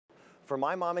for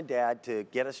my mom and dad to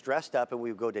get us dressed up, and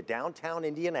we would go to downtown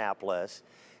Indianapolis,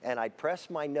 and I'd press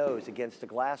my nose against a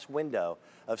glass window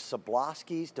of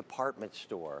Soblowski's department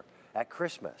store at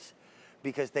Christmas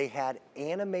because they had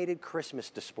animated Christmas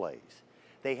displays.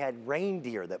 They had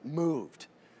reindeer that moved.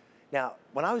 Now,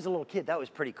 when I was a little kid, that was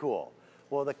pretty cool.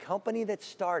 Well, the company that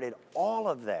started all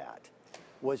of that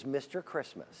was Mr.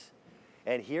 Christmas.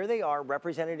 And here they are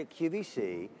represented at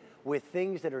QVC with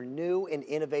things that are new and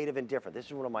innovative and different. This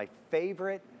is one of my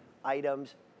favorite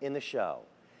items in the show.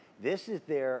 This is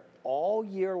their all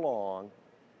year long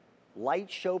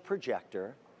Lightshow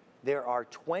Projector. There are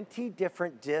 20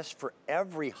 different discs for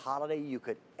every holiday you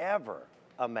could ever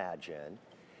imagine.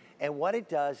 And what it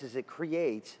does is it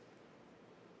creates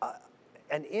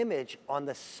an image on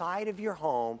the side of your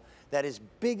home that is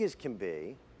big as can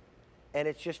be. And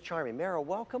it's just charming. Mara,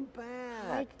 welcome back.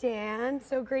 Hi, Dan.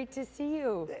 So great to see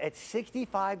you. At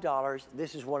 $65,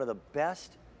 this is one of the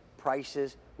best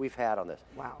prices we've had on this.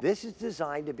 Wow. This is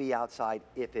designed to be outside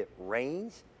if it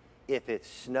rains, if it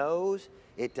snows,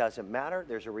 it doesn't matter.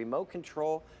 There's a remote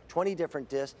control, 20 different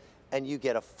discs, and you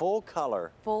get a full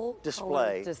color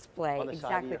display on the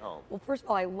side of your home. Well, first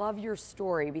of all, I love your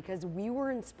story because we were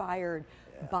inspired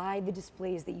by the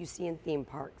displays that you see in theme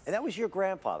parks. And that was your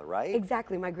grandfather, right?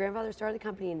 Exactly. My grandfather started the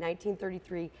company in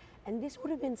 1933, and this would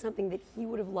have been something that he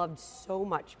would have loved so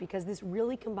much because this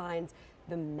really combines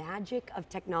the magic of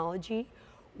technology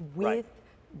with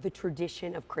the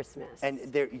tradition of Christmas.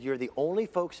 And you're the only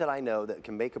folks that I know that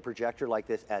can make a projector like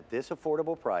this at this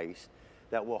affordable price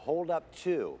that will hold up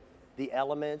to the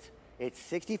elements. It's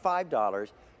 $65.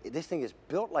 This thing is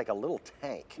built like a little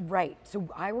tank. Right. So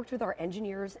I worked with our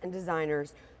engineers and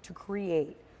designers to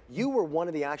create. You were one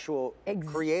of the actual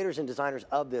creators and designers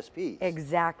of this piece.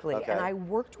 Exactly. Okay. And I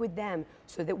worked with them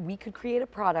so that we could create a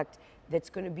product that's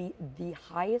going to be the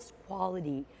highest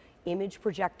quality image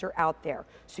projector out there.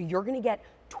 So you're going to get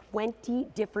 20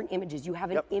 different images. You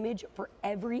have an image for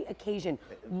every occasion.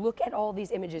 Look at all these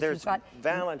images. There's You've got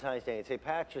Valentine's Day, and St.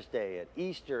 Patrick's Day, and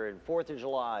Easter, and 4th of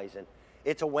July, and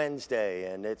it's a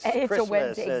Wednesday, and it's Christmas. It's a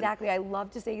Wednesday, exactly. I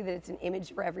love to say that it's an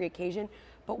image for every occasion,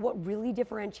 but what really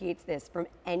differentiates this from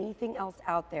anything else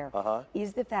out there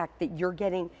is the fact that you're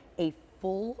getting a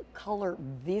full color,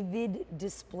 vivid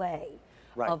display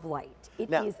of light.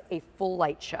 It is a full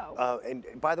light show. And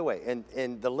by the way,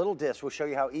 in the little disc, we'll show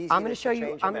you how easy I'm going to show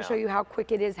you. I'm going to show you how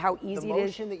quick it is, how easy it is. The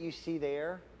motion that you see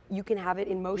there. You can have it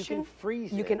in motion. You can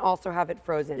freeze it. You can also have it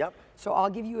frozen. Yep. So I'll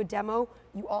give you a demo.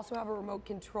 You also have a remote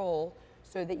control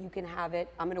so that you can have it.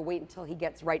 I'm going to wait until he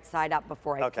gets right side up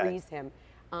before I freeze him.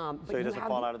 So he doesn't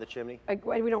fall out of the chimney?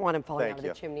 We don't want him falling out of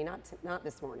the chimney, not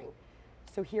this morning.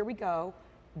 So here we go.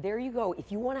 There you go.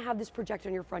 If you want to have this projector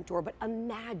on your front door, but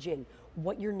imagine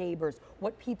what your neighbors,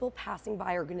 what people passing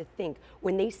by are going to think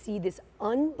when they see this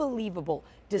unbelievable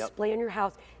display on your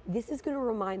house. This is going to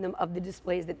remind them of the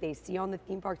displays that they see on the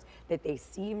theme parks, that they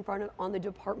see in front of on the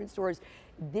department stores.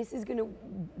 This is going to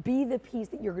be the piece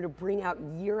that you're going to bring out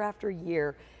year after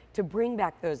year to bring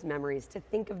back those memories, to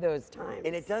think of those times.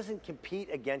 And it doesn't compete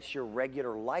against your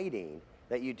regular lighting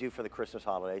that you do for the Christmas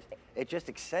holidays. It just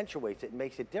accentuates it and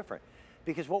makes it different.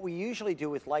 Because what we usually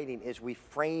do with lighting is we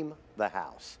frame the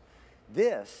house.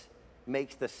 This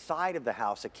makes the side of the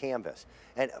house a canvas.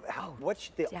 And what's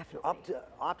the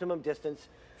optimum distance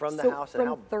from the house and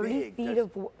how big?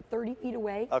 30 feet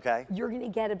away, okay, you're going to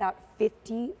get about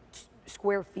 50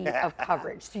 square feet of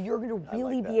coverage. So you're going to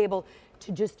really be able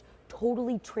to just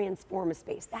totally transform a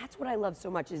space. That's what I love so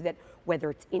much, is that whether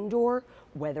it's indoor,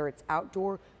 whether it's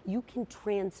outdoor, you can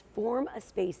transform a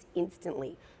space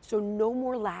instantly. So no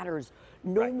more ladders,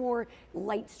 no more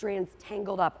light strands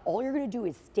tangled up. All you're going to do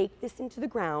is stake this into the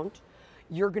ground.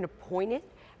 You're going to point it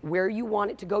where you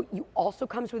want it to go. You also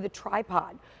comes with a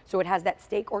tripod. So it has that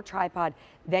stake or tripod.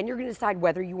 Then you're going to decide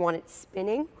whether you want it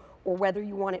spinning or whether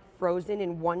you want it frozen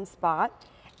in one spot.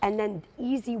 And then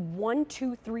easy 1,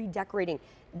 2, 3 decorating.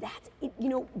 That's it. You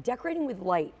know, decorating with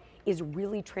light is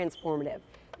really transformative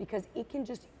because it can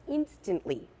just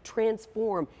instantly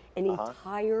transform an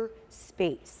entire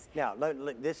space. Now,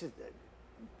 this is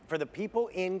for the people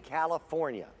in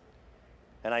California,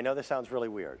 and I know this sounds really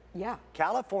weird. Yeah.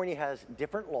 California has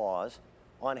different laws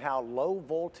on how low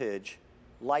voltage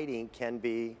lighting can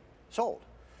be sold.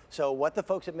 So what the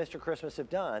folks at Mr. Christmas have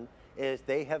done is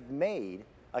they have made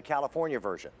a California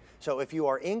version. So if you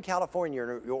are in California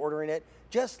and you're ordering it,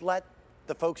 just let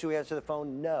the folks who answer the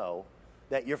phone know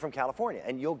that you're from California,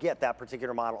 and you'll get that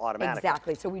particular model automatically.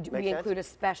 Exactly. So we include a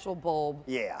special bulb.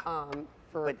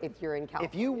 For if you're in California.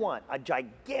 If you want a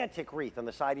gigantic wreath on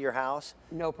the side of your house,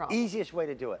 no problem. Easiest way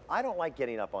to do it. I don't like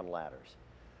getting up on ladders.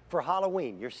 For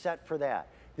Halloween, you're set for that.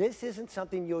 This isn't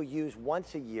something you'll use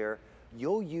once a year.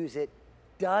 You'll use it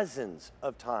dozens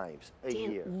of times a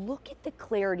year. Look at the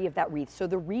clarity of that wreath. So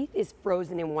the wreath is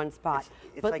frozen in one spot.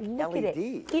 It's but like look LED. At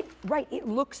it. Right, it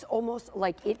looks almost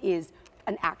like it is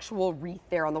an actual wreath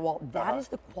there on the wall. That is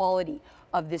the quality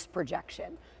of this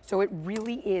projection. So it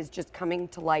really is just coming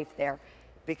to life there.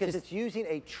 Because it's using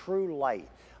a true light.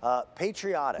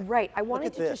 Patriotic. Right, I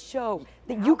wanted to just show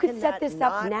that you could set this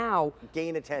up now.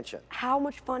 Gain attention. How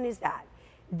much fun is that?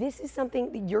 This is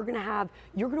something that you're gonna have,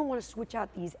 you're gonna wanna switch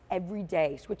out these every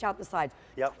day, switch out the sides.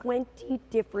 Yep. 20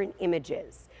 different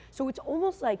images. So it's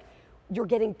almost like you're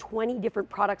getting 20 different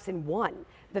products in one.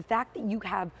 The fact that you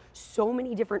have so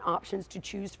many different options to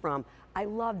choose from, I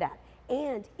love that.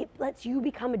 And it lets you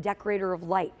become a decorator of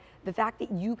light. The fact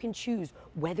that you can choose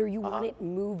whether you want it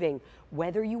moving,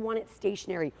 whether you want it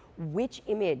stationary, which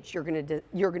image you're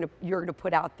gonna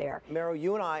put out there. Meryl,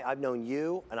 you and I've known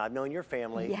you and I've known your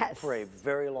family for a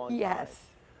very long time. Yes.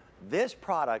 This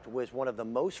product was one of the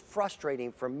most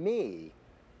frustrating for me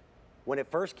when it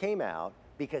first came out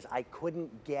because I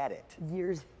couldn't get it.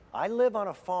 Years. I live on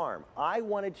a farm. I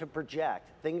wanted to project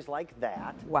things like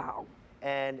that. Wow.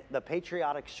 And the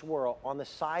patriotic swirl on the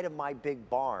side of my big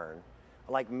barn,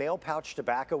 like mail pouch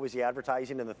tobacco was the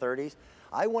advertising in the 30s.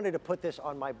 I wanted to put this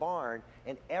on my barn,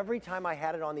 and every time I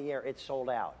had it on the air, it sold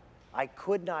out. I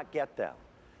could not get them.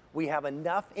 We have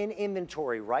enough in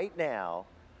inventory right now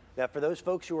that for those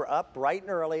folks who are up bright and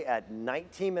early at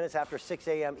 19 minutes after 6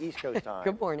 a.m. East Coast time.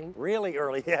 Good morning. Really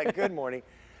early, yeah, good morning.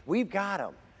 We've got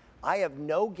them. I have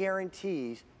no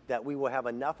guarantees that we will have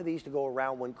enough of these to go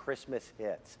around when Christmas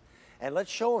hits. And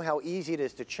let's show them how easy it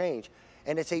is to change.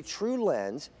 And it's a true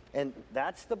lens, and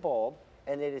that's the bulb,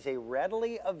 and it is a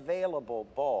readily available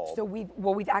bulb. So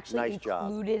we've actually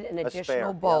included an additional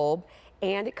spare, bulb,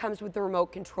 and it comes with the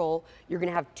remote control. You're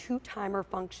gonna have 2 timer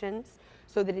functions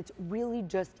so that it's really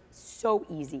just so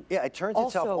easy. Yeah, it turns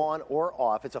itself on or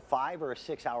off. It's a 5 or a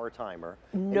 6 hour timer.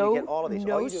 And you get all of these.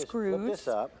 All you do is flip this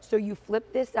up. So you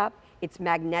flip this up, it's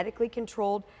magnetically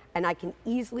controlled, and I can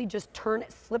easily just turn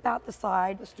it, slip out the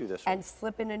side. Let's do this and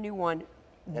slip in a new one.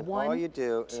 And one, all you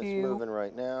do, and it's 2, moving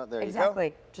right now. There you go.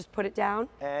 Exactly. Just put it down,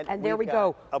 and there we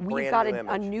go. We've got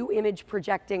a new image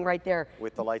projecting right there.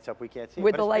 With the lights up, we can't see it.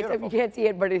 With the lights up, you can't see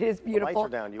it, but it is beautiful. The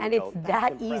lights are down, and it's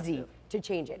that easy to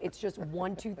change it. It's just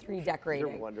 1, 2, 3 decorating.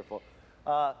 You're wonderful.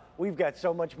 We've got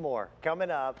so much more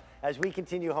coming up as we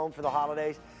continue home for the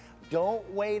holidays. Don't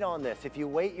wait on this. If you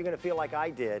wait, you're going to feel like I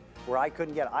did, where I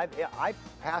couldn't get it. I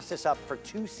passed this up for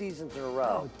 2 seasons in a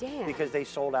row because they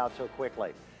sold out so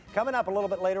quickly. Coming up a little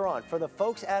bit later on, for the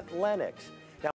folks at Lennox,